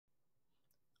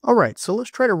All right, so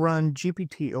let's try to run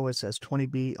GPT OSS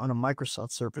 20B on a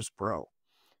Microsoft Surface Pro.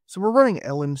 So we're running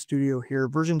LM Studio here,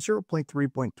 version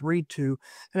 0.3.32,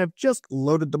 and I've just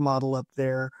loaded the model up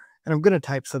there, and I'm going to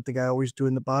type something I always do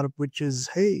in the bottom, which is,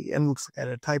 hey, and looks like I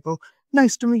had a typo,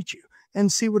 nice to meet you,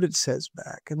 and see what it says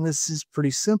back. And this is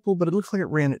pretty simple, but it looks like it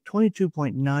ran at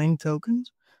 22.9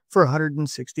 tokens for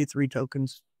 163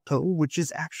 tokens total, which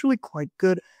is actually quite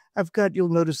good. I've got, you'll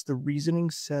notice the reasoning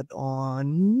set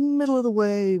on middle of the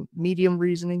way, medium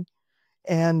reasoning.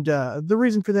 And the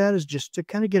reason for that is just to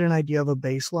kind of get an idea of a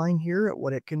baseline here at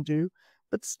what it can do.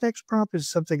 But this next prompt is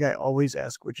something I always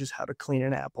ask, which is how to clean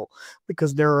an apple,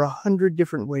 because there are 100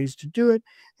 different ways to do it,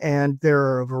 and there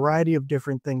are a variety of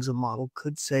different things a model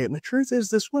could say. And the truth is,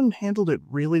 this one handled it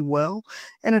really well,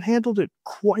 and it handled it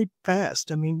quite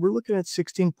fast. I mean, we're looking at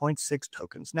 16.6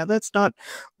 tokens. Now, that's not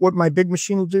what my big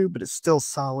machine will do, but it's still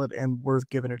solid and worth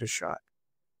giving it a shot.